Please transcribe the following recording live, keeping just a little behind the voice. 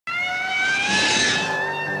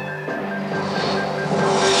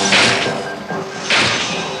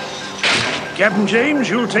Captain James,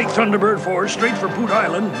 you'll take Thunderbird 4 straight for Boot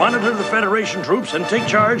Island, monitor the Federation troops, and take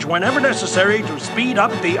charge whenever necessary to speed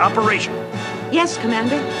up the operation. Yes,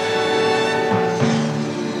 Commander.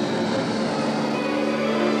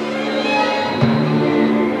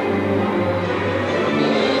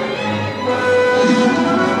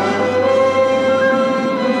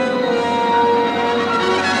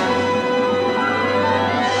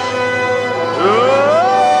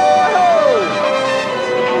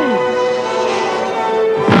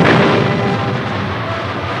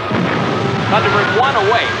 Thunderbird 1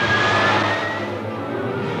 away.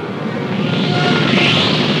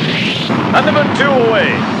 Thunderbird 2 away.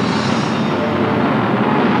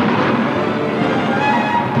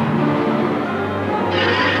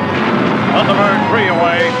 Thunderbird 3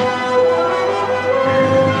 away.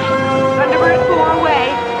 Thunderbird 4 away.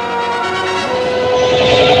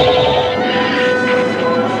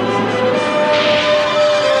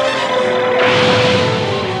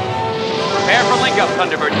 Prepare for link-up,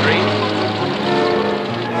 Thunderbird 3.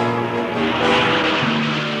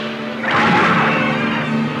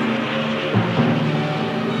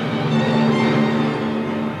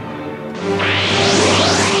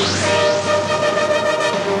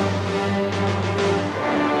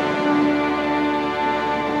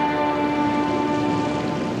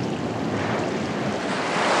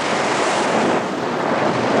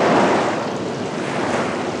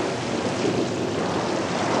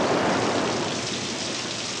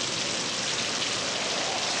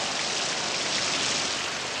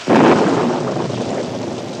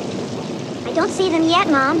 I don't see them yet,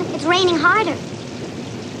 Mom. It's raining harder.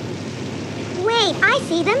 Wait, I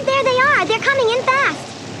see them. There they are. They're coming in fast.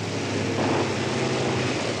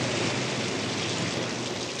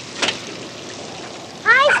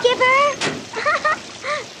 Hi, Skipper.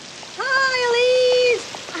 Hi, Elise.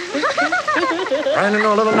 Raining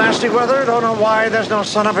a little nasty weather. Don't know why there's no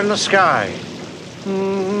sun up in the sky.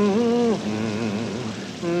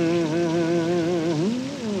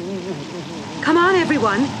 Come on,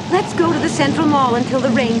 everyone. Let's go to the Central Mall until the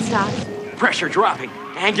rain stops. Pressure dropping.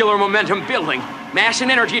 Angular momentum building. Mass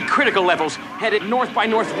and energy at critical levels. Headed north by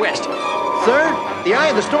northwest. Sir, the eye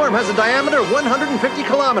of the storm has a diameter of 150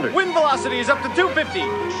 kilometers. Wind velocity is up to 250,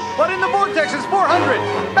 but in the vortex it's 400.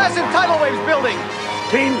 Massive tidal waves building.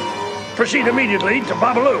 Team, proceed immediately to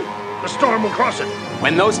Babalu. The storm will cross it.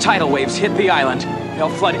 When those tidal waves hit the island, they'll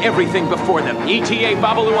flood everything before them. ETA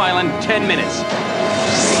Babalu Island, 10 minutes.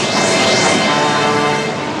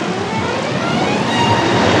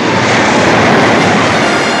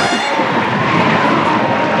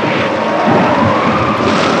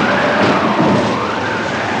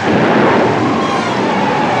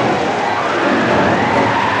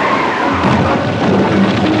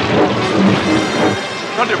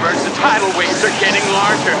 Thunderbirds, the tidal waves are getting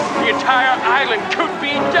larger. The entire island could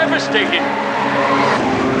be devastated.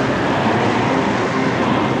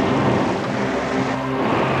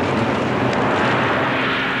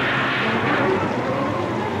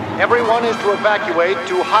 Everyone is to evacuate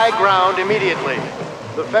to high ground immediately.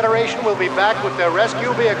 The Federation will be back with their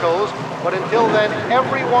rescue vehicles, but until then,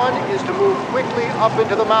 everyone is to move quickly up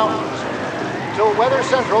into the mountains. Until Weather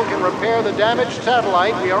Central can repair the damaged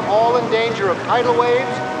satellite, we are all in danger of tidal waves,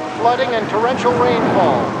 flooding, and torrential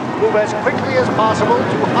rainfall. Move as quickly as possible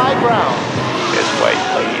to high ground. This way,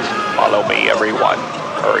 please. Follow me, everyone.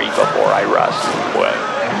 Hurry before I rust.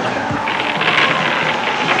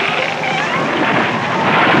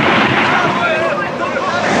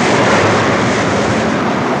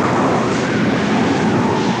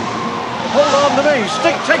 Hold on to me.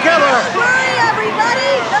 Stick together. Hurry,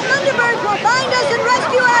 everybody! The Thunderbirds will find us and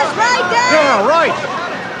rescue us, right, Dad? Yeah, right.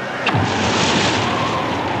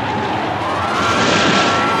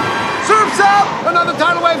 Surf's up! Another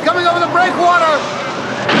tidal wave coming over the breakwater!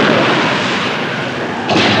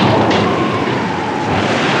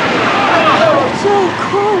 So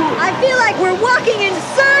cool! I feel like we're walking in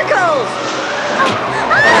circles!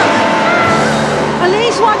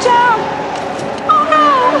 Elise, watch out! Oh,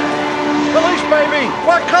 no! Police, baby.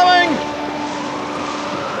 We're coming.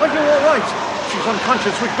 Are you all right? She's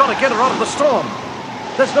unconscious. We've got to get her out of the storm.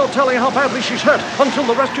 There's no telling how badly she's hurt. Until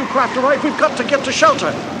the rescue craft arrive, we've got to get to shelter.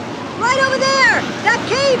 Right over there! That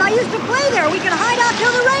cave! I used to play there! We can hide out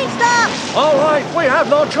till the rain stops! All right, we have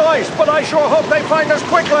no choice, but I sure hope they find us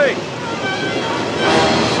quickly.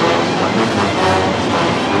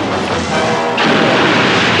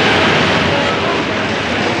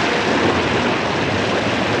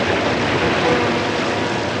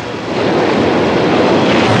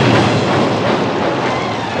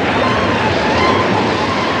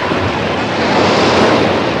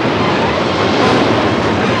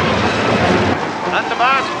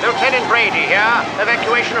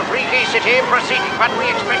 Evacuation of Riki City proceeding, but we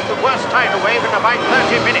expect the worst tidal wave in about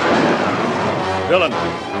 30 minutes. Dylan,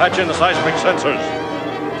 patch in the seismic sensors.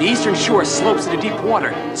 The eastern shore slopes into deep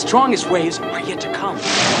water. Strongest waves are yet to come.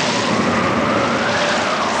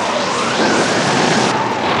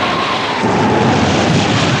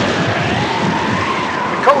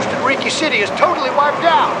 The coast at Riki City is totally wiped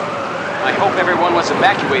out. I hope everyone was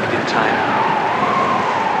evacuated in time.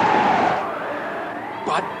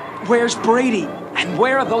 But where's Brady? And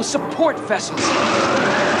where are those support vessels?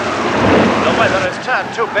 The weather has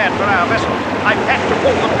turned too bad for our vessel. I've had to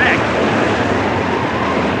pull them back.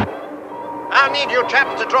 I'll need you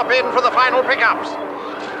chaps to drop in for the final pickups.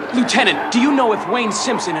 Lieutenant, do you know if Wayne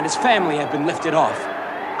Simpson and his family have been lifted off?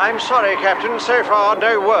 I'm sorry, Captain. So far,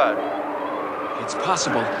 no word. It's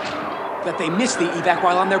possible that they missed the evac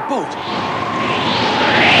while on their boat.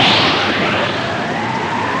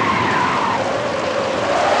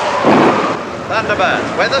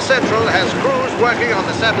 Thunderbirds, Weather Central has crews working on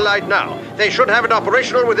the satellite now. They should have it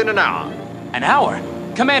operational within an hour. An hour?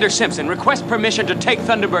 Commander Simpson, request permission to take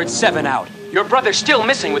Thunderbird 7 out. Your brother's still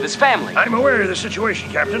missing with his family. I'm aware of the situation,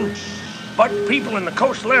 Captain. But people in the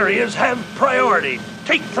coastal areas have priority.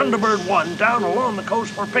 Take Thunderbird 1 down along the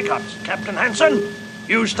coast for pickups. Captain Hansen,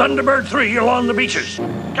 use Thunderbird 3 along the beaches.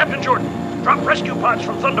 Captain Jordan, drop rescue pods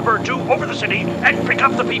from Thunderbird 2 over the city and pick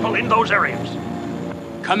up the people in those areas.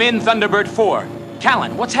 Come in, Thunderbird 4.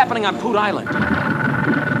 Callan, what's happening on Poot Island?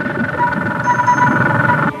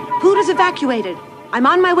 Poot is evacuated. I'm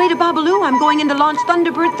on my way to Babalu. I'm going in to launch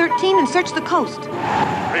Thunderbird 13 and search the coast.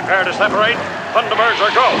 Prepare to separate. Thunderbirds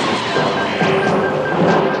are go.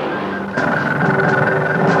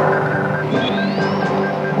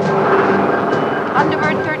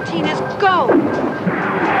 Thunderbird 13 is go.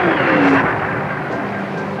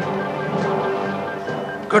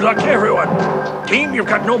 Good luck to everyone. Team, you've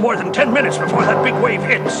got no more than 10 minutes before that big wave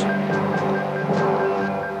hits.